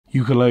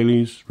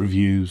ukuleles,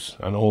 reviews,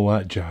 and all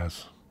that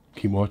jazz.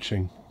 Keep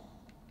watching.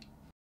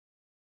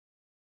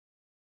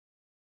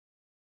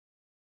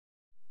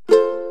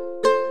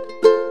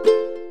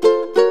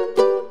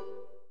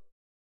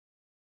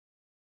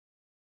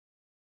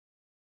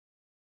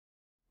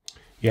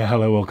 Yeah,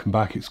 hello, welcome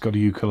back. It's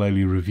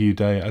GotAUkulele review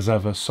day. As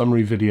ever,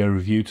 summary video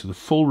review to the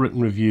full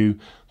written review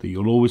that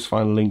you'll always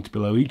find linked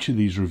below each of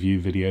these review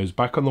videos.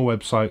 Back on the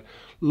website,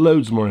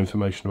 loads more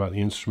information about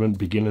the instrument,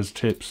 beginner's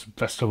tips,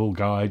 festival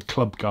guide,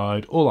 club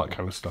guide, all that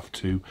kind of stuff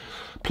too.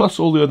 Plus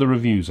all the other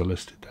reviews are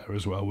listed there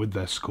as well with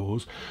their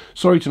scores.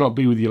 Sorry to not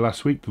be with you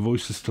last week, the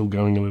voice is still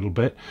going a little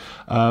bit.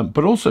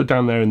 But also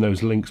down there in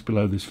those links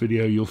below this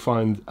video, you'll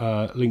find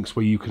links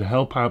where you can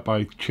help out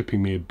by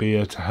chipping me a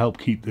beer to help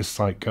keep this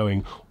site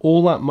going.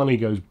 All that money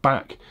goes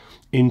back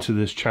into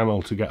this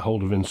channel to get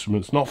hold of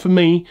instruments, not for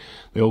me.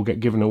 They all get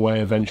given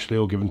away eventually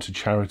or given to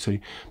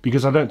charity,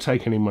 because I don't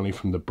take any money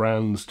from the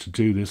brands to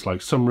do this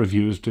like some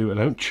reviewers do. I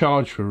don't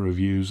charge for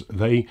reviews.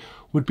 They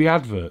would be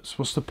adverts.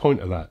 What's the point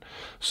of that?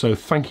 So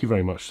thank you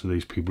very much to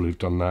these people who've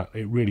done that.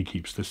 It really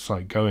keeps this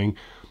site going.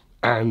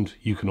 And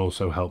you can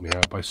also help me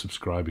out by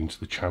subscribing to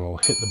the channel.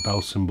 Hit the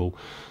bell symbol.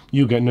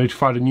 You'll get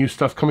notified of new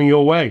stuff coming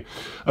your way.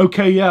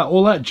 Okay, yeah,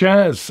 all that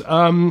jazz.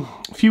 A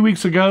few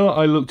weeks ago,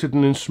 I looked at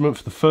an instrument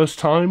for the first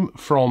time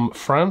from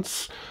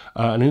France.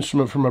 An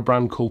instrument from a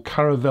brand called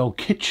Caravelle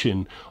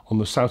Kitchen on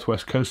the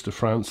southwest coast of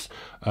France.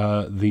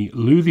 The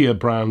Luthier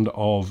brand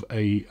of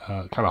a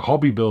kind of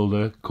hobby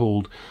builder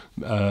called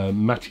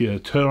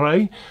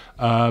Manouche.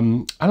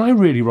 And I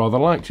really rather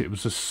liked it. It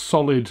was a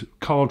solid,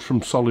 carved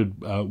from solid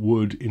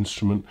wood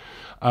instrument.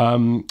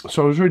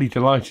 So I was really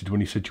delighted when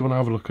he said, do you want to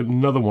have a look at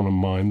another one of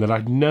mine that I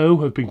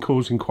know have been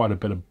causing quite a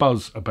bit of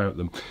buzz about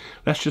them.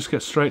 Let's just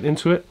get straight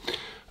into it.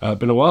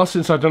 Been a while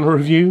since I've done a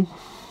review.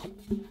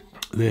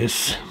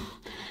 This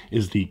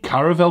is the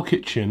Caravelle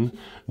Kitchen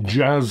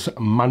Jazz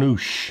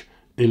Manouche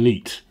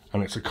Elite,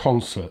 and it's a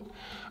concert,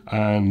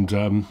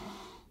 and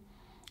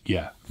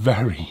yeah,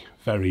 very,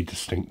 very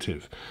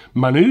distinctive.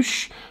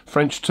 Manouche,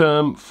 French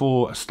term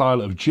for a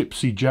style of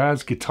gypsy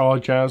jazz, guitar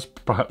jazz,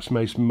 perhaps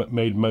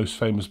made most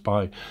famous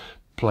by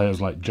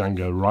players like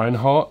Django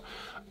Reinhardt,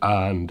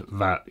 and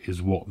that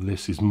is what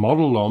this is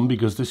modelled on,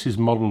 because this is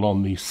modelled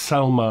on the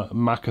Selmer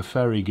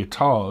Maccaferry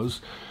guitars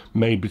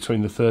made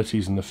between the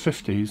 30s and the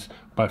 50s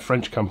by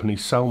French company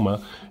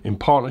Selmer in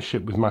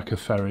partnership with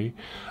Maccaferry,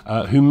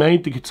 who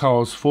made the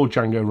guitars for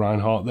Django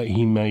Reinhardt that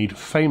he made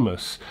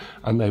famous,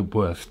 and they're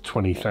worth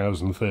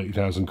 20,000,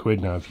 30,000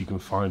 quid now if you can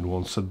find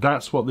one. So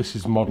that's what this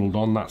is modelled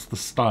on. That's the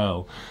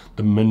style,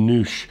 the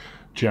Manouche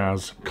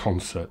Jazz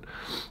Concert.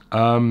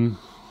 I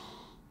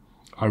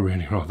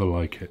really rather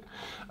like it.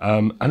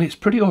 And it's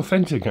pretty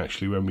authentic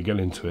actually when we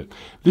get into it.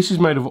 This is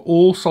made of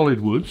all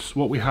solid woods.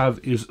 What we have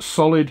is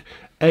solid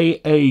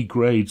AA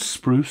grade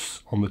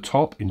spruce on the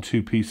top in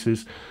 2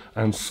 pieces,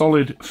 and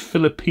solid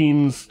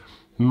Philippines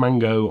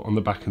mango on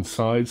the back and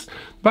sides.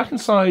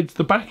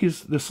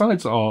 The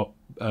sides are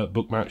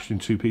book matched in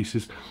 2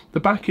 pieces.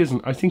 The back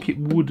isn't. I think it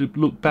would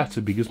look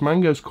better because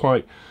mango's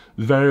quite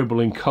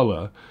variable in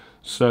colour.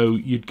 So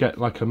you'd get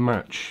like a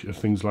match of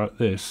things like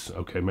this.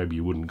 Okay, maybe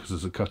you wouldn't because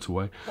there's a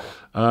cutaway.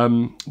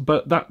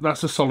 But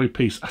that's a solid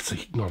piece. That's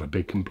not a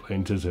big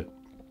complaint, is it?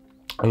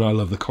 And I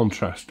love the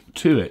contrast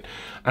to it.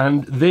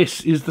 And this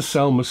is the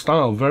Selmer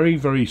style. Very,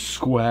 very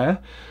square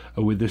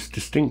with this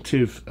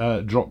distinctive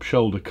drop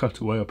shoulder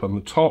cutaway up on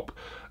the top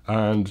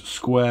and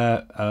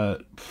square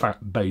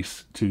fat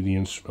bass to the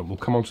instrument. We'll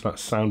come on to that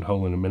sound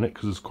hole in a minute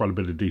because there's quite a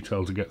bit of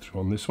detail to get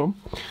through on this one.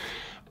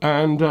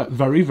 And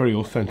very, very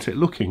authentic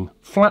looking.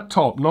 Flat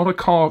top, not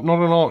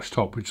an arch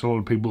top, which a lot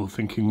of people are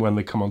thinking when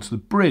they come onto the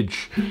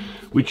bridge,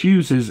 which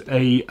uses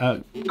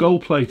a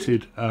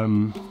gold-plated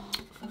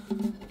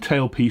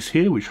tailpiece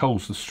here, which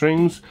holds the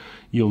strings.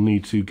 You'll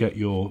need to get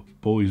your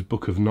boys'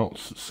 book of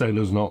knots,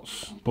 sailor's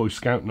knots, Boy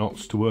Scout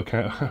knots to work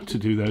out how to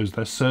do those.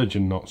 They're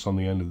surgeon knots on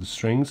the end of the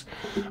strings.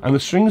 And the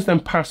strings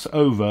then pass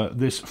over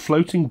this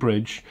floating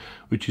bridge,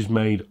 which is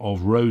made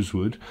of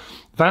rosewood.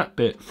 That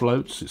bit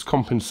floats, it's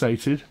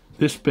compensated.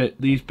 This bit,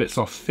 these bits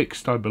are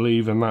fixed, I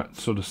believe, and that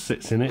sort of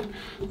sits in it.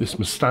 This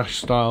moustache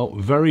style,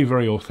 very,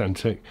 very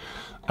authentic,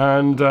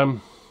 and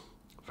very,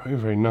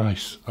 very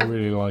nice. I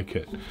really like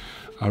it.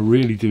 I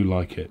really do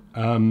like it.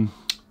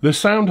 The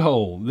sound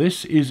hole.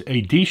 This is a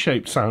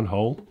D-shaped sound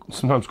hole,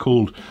 sometimes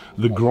called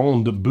the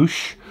Grande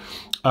Bouche,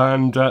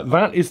 and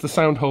that is the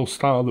sound hole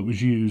style that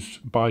was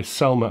used by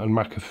Selmer and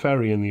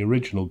Maccaferry in the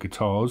original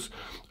guitars.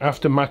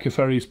 After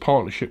Maccaferry's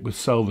partnership with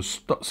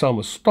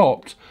Selmer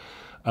stopped,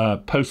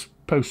 post-30s,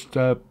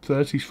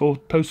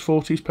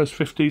 post-40s,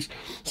 post-50s,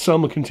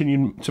 Selmer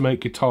continued to make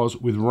guitars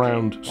with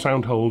round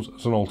sound holes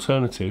as an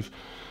alternative.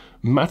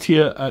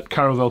 Mathieu at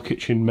Caravelle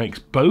Kitchen makes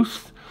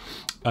both.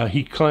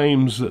 He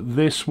claims that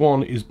this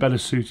one is better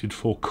suited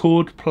for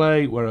chord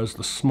play, whereas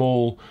the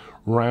small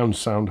round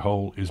sound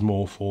hole is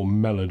more for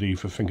melody,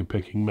 for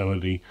finger-picking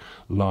melody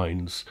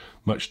lines,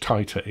 much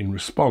tighter in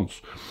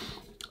response.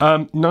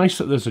 Nice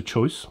that there's a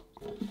choice.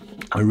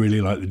 I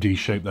really like the D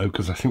shape though,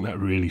 because I think that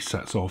really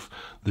sets off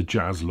the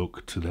jazz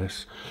look to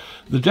this.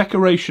 The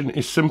decoration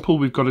is simple.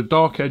 We've got a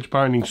dark edge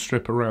binding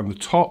strip around the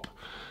top,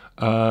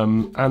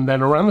 and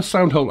then around the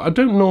sound hole. I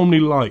don't normally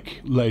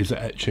like laser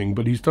etching,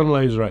 but he's done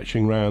laser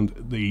etching around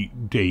the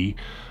D,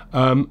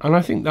 and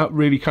I think that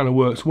really kind of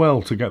works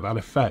well to get that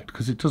effect,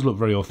 because it does look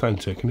very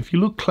authentic. And if you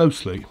look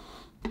closely,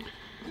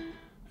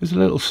 there's a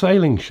little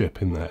sailing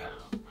ship in there.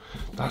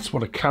 That's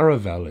what a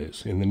Caravelle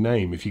is in the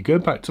name. If you go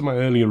back to my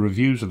earlier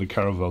reviews of the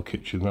Caravelle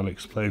kitchen, that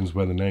explains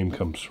where the name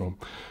comes from.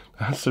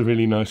 That's a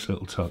really nice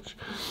little touch.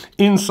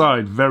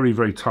 Inside, very,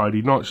 very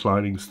tidy. Notch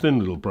linings, thin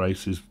little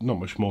braces. Not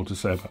much more to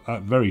say about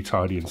that. Very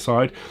tidy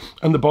inside.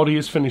 And the body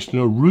is finished in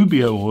a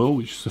Rubio oil,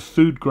 which is a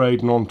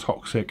food-grade,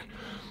 non-toxic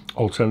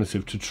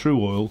alternative to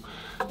true oil.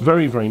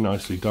 Very, very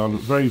nicely done.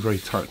 Very, very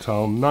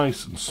tactile.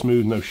 Nice and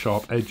smooth. No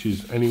sharp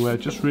edges anywhere.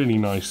 Just really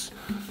nice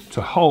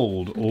to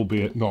hold,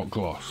 albeit not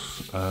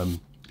gloss.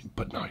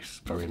 But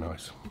nice. Very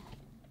nice.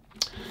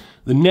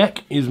 The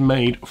neck is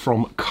made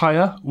from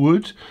kaya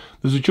wood.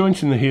 There's a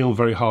joint in the heel,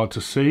 very hard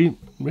to see.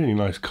 Really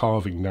nice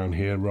carving down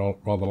here,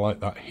 rather like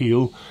that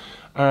heel.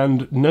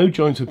 And no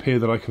joint up here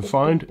that I can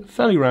find.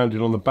 Fairly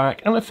rounded on the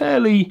back, and a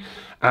fairly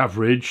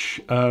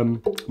average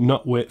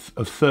nut width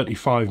of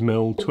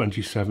 35mm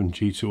 27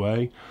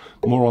 G2A.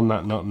 More on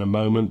that nut in a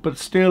moment, but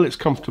still it's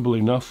comfortable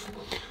enough.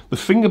 The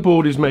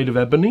fingerboard is made of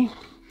ebony.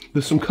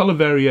 There's some colour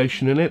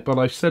variation in it, but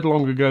I said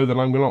long ago that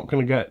I'm not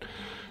going to get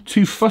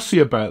too fussy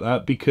about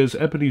that, because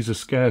ebony's a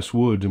scarce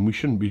wood and we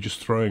shouldn't be just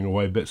throwing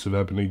away bits of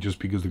ebony just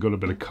because they've got a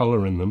bit of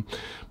colour in them.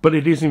 But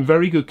it is in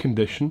very good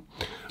condition.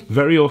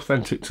 Very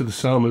authentic to the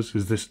Selmers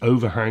is this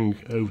overhang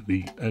over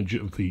the edge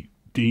of the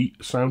D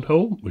sound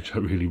hole, which I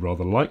really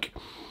rather like.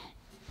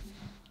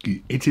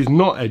 It is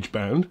not edge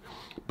bound,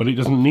 but it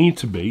doesn't need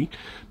to be,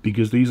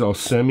 because these are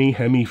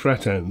semi-hemi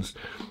fret ends.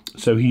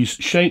 So he's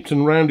shaped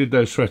and rounded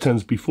those fret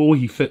ends before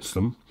he fits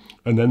them,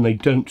 and then they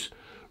don't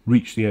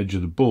reach the edge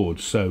of the board.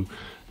 So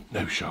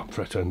no sharp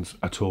fret ends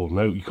at all.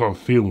 No, you can't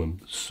feel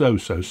them. So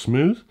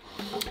smooth.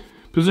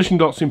 Position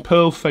dots in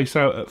pearl face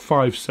out at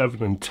 5,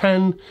 7 and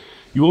 10.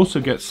 You also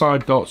get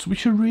side dots,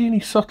 which are really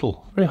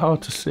subtle, very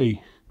hard to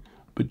see,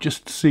 but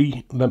just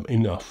see them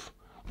enough.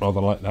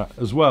 Rather like that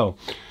as well.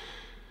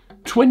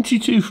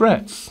 22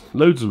 frets,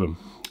 loads of them,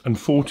 and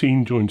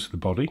 14 joints to the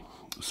body.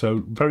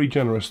 So very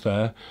generous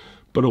there,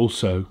 but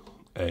also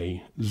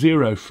a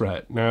 0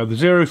 fret. Now the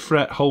 0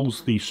 fret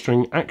holds the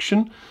string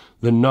action,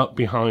 the nut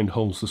behind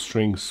holds the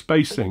string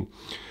spacing.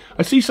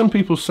 I see some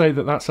people say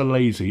that that's a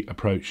lazy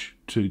approach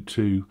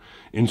to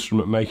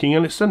instrument making,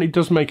 and it certainly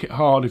does make it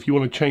hard if you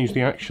want to change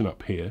the action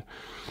up here.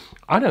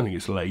 I don't think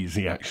it's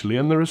lazy actually,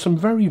 and there are some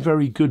very,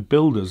 very good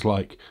builders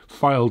like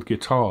Filed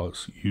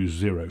Guitars use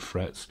 0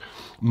 frets.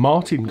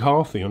 Martin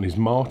Carthy on his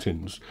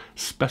Martins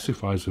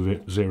specifies a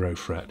 0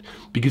 fret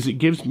because it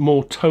gives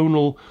more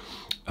tonal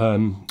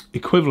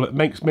equivalent,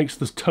 makes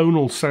the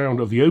tonal sound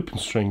of the open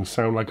strings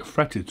sound like a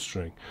fretted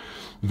string.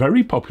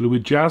 Very popular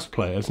with jazz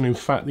players, and in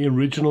fact the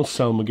original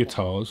Selmer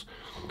guitars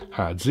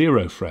had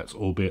 0 frets,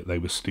 albeit they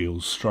were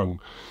steel strung.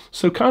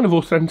 So kind of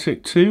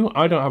authentic too.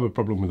 I don't have a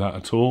problem with that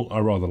at all. I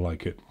rather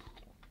like it.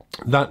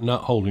 That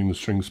nut holding the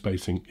string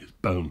spacing is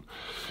bone.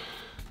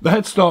 The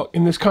headstock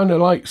in this kind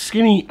of like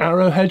skinny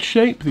arrowhead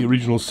shape. The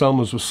original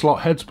Selmers were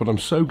slot heads, but I'm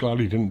so glad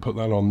he didn't put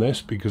that on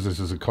this, because this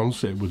is a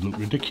concert, it would look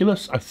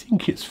ridiculous. I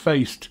think it's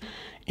faced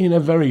in a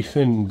very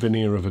thin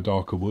veneer of a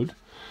darker wood.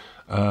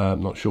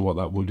 I'm not sure what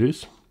that wood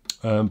is,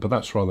 but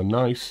that's rather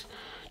nice.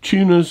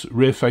 Tuners,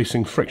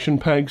 rear-facing friction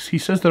pegs. He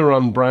says they're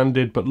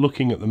unbranded, but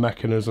looking at the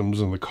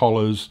mechanisms and the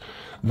collars,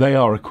 they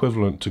are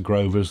equivalent to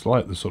Grovers,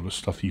 like the sort of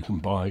stuff you can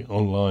buy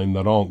online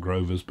that aren't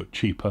Grovers but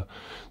cheaper,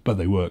 but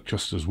they work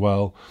just as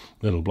well.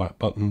 Little black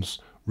buttons,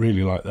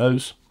 really like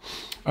those.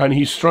 And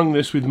he strung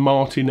this with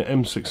Martin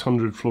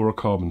M600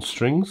 fluorocarbon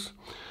strings,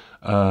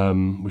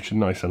 which are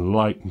nice and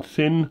light and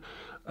thin.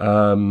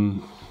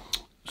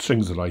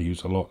 Strings that I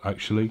use a lot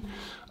actually,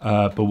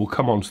 but we'll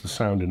come on to the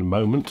sound in a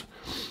moment.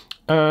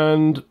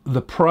 And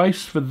the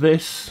price for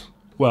this,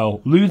 well,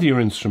 luthier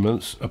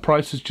instruments, a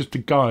price is just a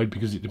guide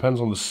because it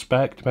depends on the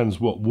spec, depends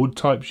what wood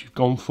types you've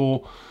gone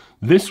for.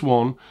 This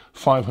one,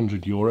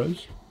 500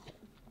 euros.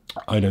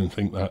 I don't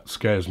think that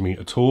scares me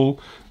at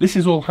all. This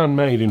is all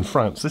handmade in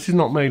France. This is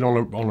not made on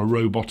a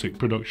robotic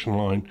production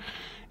line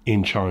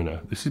in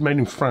China. This is made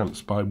in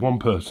France by one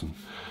person.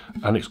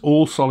 And it's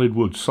all solid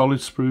wood,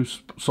 solid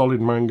spruce,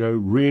 solid mango,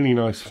 really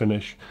nice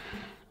finish,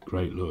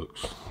 great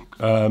looks.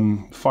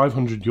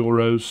 500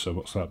 euros, so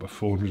what's that, about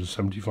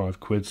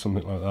 475 quid,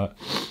 something like that.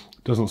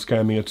 Doesn't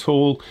scare me at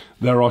all.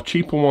 There are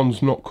cheaper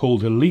ones not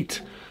called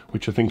Elite,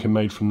 which I think are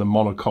made from the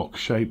monocoque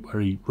shape,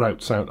 where he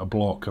routes out a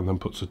block and then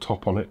puts a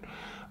top on it.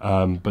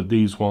 But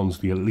these ones,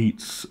 the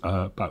Elites,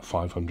 about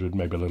 500,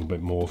 maybe a little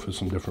bit more for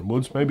some different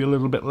woods, maybe a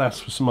little bit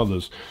less for some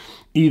others.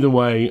 Either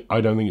way,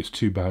 I don't think it's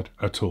too bad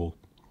at all.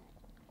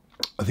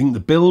 I think the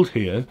build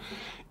here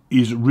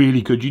is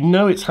really good. You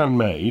know it's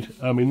handmade.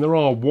 I mean, there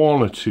are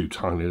one or two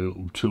tiny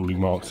little tooling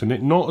marks in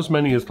it, not as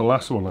many as the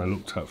last one I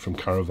looked at from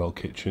Caravelle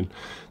Kitchen.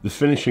 The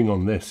finishing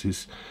on this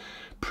is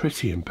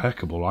pretty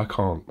impeccable. I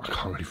can't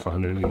really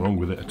find anything wrong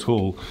with it at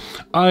all.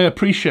 I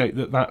appreciate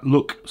that that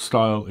look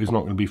style is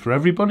not going to be for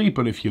everybody,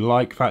 but if you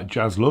like that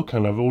jazz look,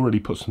 and I've already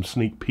put some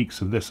sneak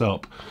peeks of this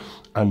up,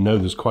 and know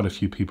there's quite a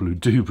few people who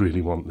do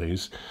really want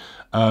these,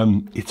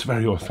 it's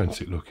very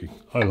authentic looking.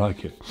 I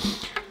like it.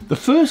 The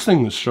first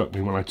thing that struck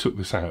me when I took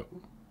this out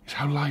is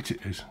how light it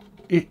is.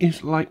 It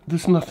is like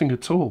there's nothing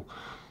at all.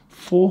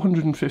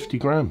 450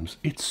 grams.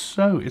 It's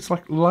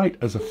like light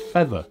as a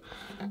feather.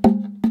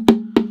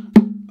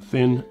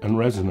 Thin and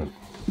resonant.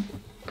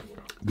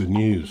 Good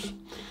news.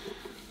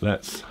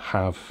 Let's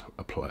have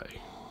a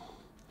play.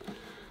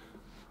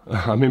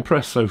 I'm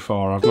impressed so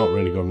far. I've not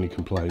really got any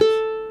complaints.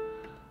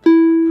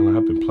 And I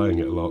have been playing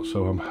it a lot,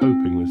 so I'm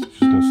hoping this is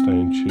just going to stay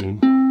in tune.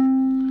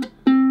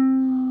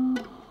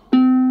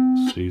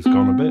 C's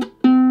gone a bit.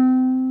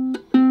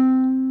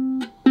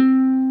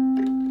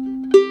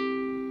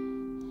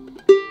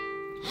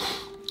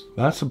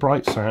 That's a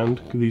bright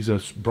sound. These are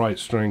bright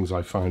strings,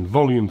 I find.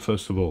 Volume,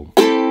 first of all.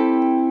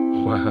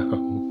 Wow.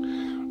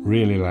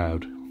 Really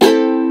loud.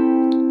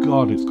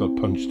 God, it's got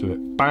punch to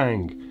it.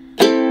 Bang.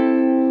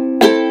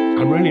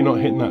 I'm really not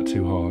hitting that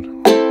too hard.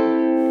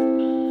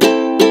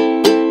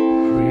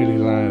 Really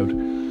loud.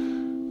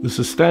 The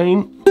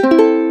sustain.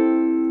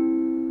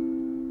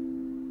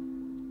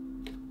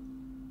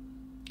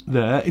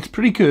 There. It's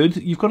pretty good.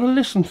 You've got to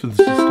listen for the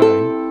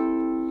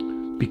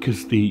sustain,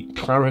 because the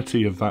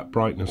clarity of that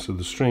brightness of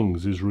the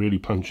strings is really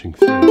punching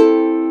through.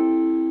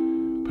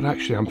 But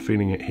actually I'm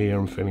feeling it here,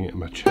 I'm feeling it in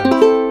my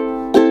chest.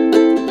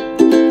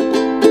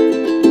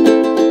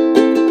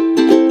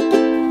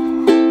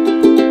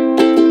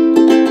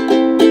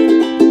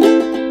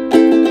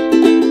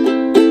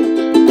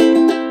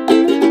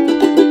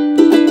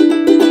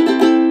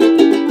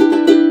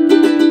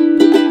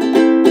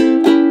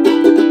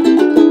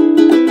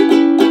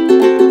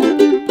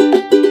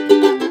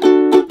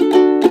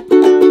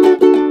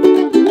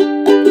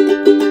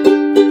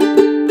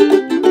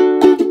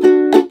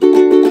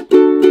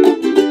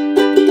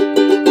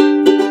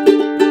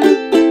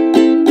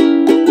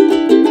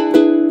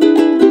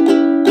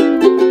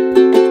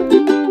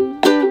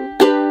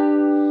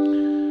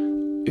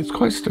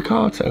 Quite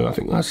staccato. I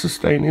think that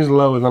sustain is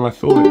lower than I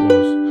thought it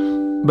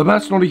was, but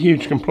that's not a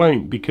huge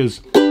complaint,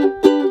 because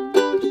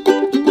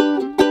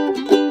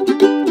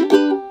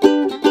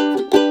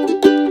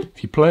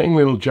if you're playing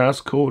little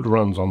jazz chord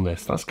runs on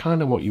this, that's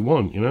kind of what you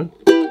want, you know.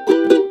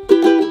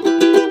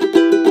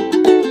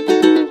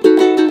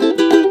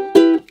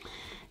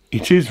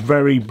 It is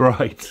very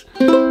bright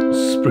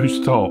spruce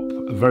top,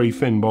 a very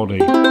thin body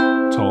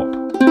top,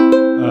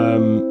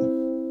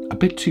 a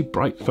bit too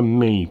bright for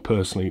me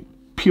personally.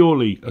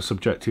 Purely a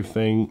subjective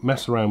thing.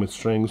 Mess around with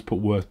strings, put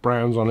Worth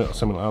Browns on it or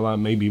something like that,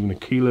 maybe even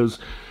Aquilas.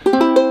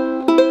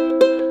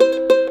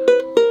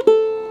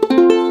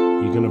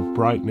 You're going to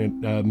brighten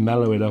it,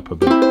 mellow it up a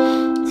bit.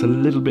 It's a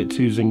little bit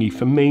too zingy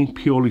for me.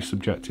 Purely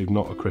subjective,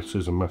 not a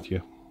criticism,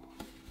 Matthew.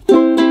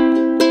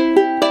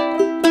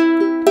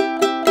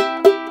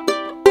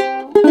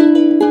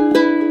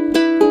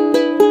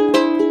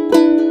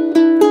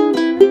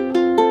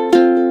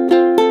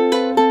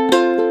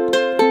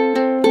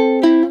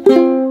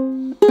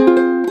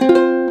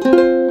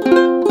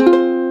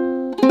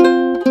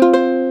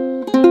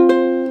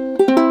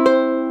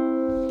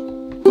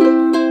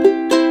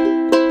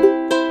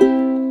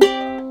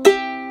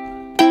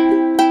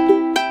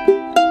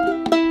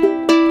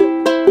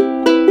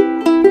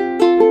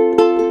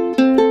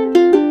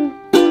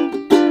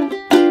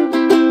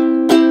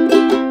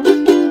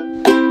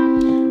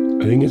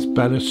 I think it's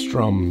better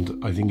strummed.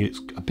 I think it's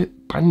a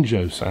bit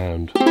banjo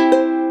sound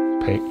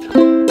picked.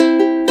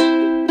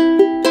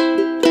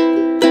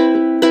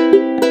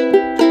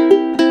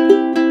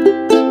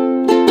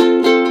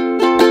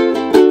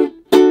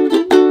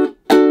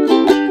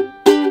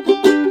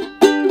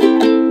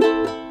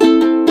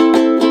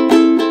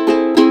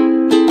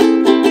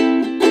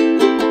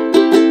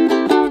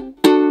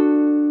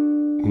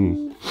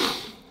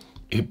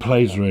 It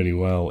plays really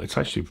well. It's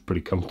actually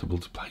pretty comfortable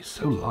to play. It's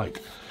so light.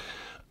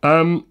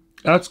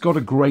 That's got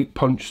a great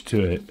punch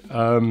to it.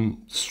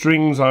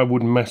 Strings I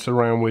wouldn't mess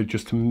around with,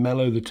 just to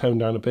mellow the tone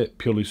down a bit.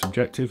 Purely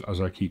subjective, as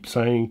I keep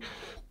saying.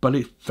 But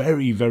it's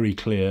very, very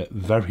clear.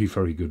 Very,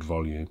 very good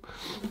volume.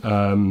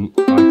 I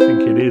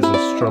think it is a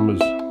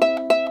strummer's...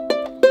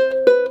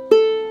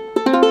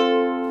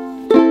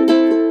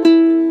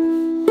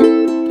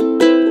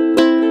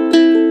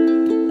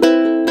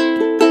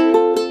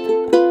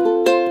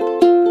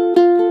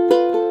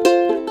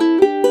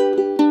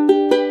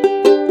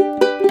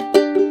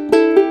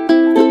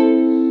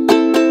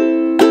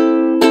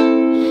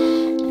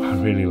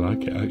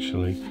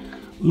 Actually,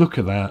 look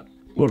at that.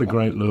 What a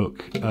great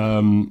look.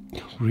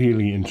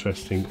 Really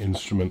interesting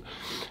instrument.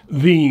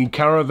 The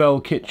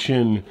Caravelle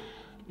Kitchen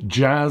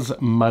Jazz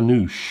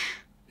Manouche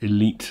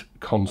Elite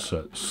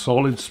Concert.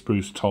 Solid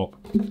spruce top,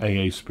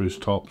 AA spruce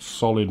top,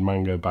 solid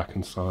mango back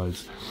and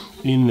sides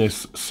in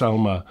this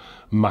Selma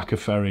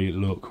Macaferri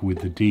look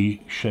with the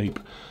D shape.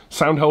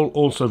 Sound hole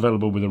also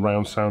available with a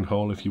round sound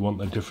hole if you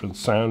want a different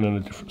sound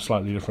and a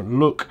slightly different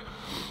look.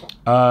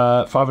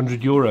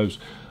 500 euros.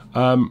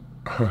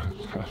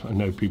 I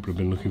know people have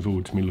been looking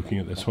forward to me looking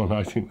at this one.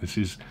 I think this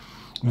is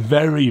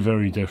very,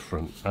 very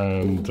different,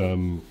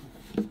 and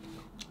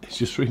it's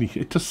just really,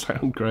 it does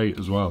sound great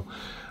as well.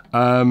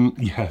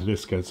 Yeah,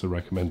 this gets a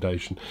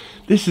recommendation.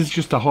 This is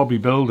just a hobby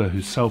builder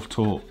who's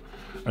self-taught,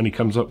 and he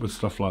comes up with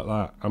stuff like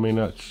that. I mean,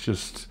 that's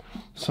just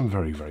some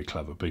very, very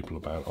clever people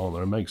about, aren't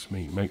there? It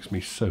makes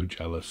me so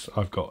jealous.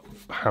 I've got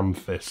ham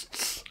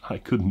fists. I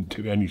couldn't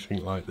do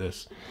anything like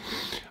this.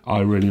 I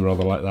really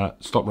rather like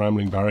that. Stop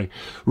rambling, Barry.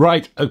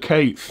 Right,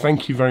 okay,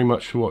 thank you very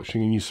much for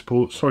watching and your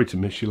support. Sorry to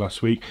miss you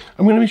last week.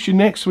 I'm going to miss you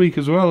next week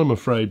as well, I'm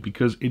afraid,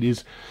 because it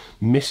is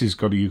Mrs.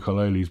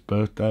 GotAUkulele's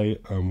birthday,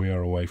 and we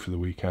are away for the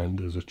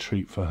weekend as a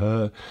treat for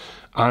her.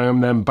 I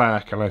am then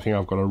back, and I think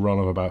I've got a run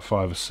of about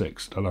 5 or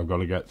 6 that I've got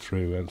to get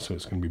through, and so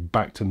it's going to be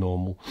back to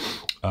normal.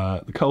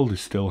 The cold is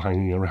still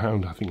hanging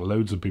around. I think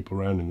loads of people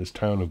around in this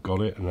town have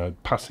got it and are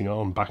passing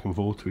on back and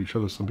forth to each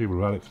other. Some people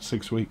have had it for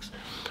 6 weeks.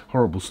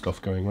 Horrible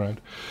stuff going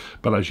around.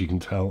 But as you can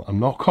tell, I'm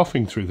not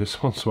coughing through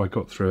this one, so I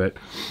got through it.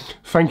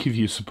 Thank you for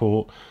your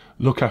support.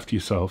 Look after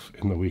yourself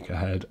in the week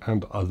ahead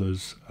and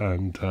others,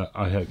 and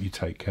I hope you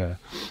take care.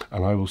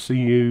 And I will see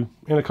you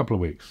in a couple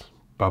of weeks.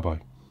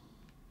 Bye-bye.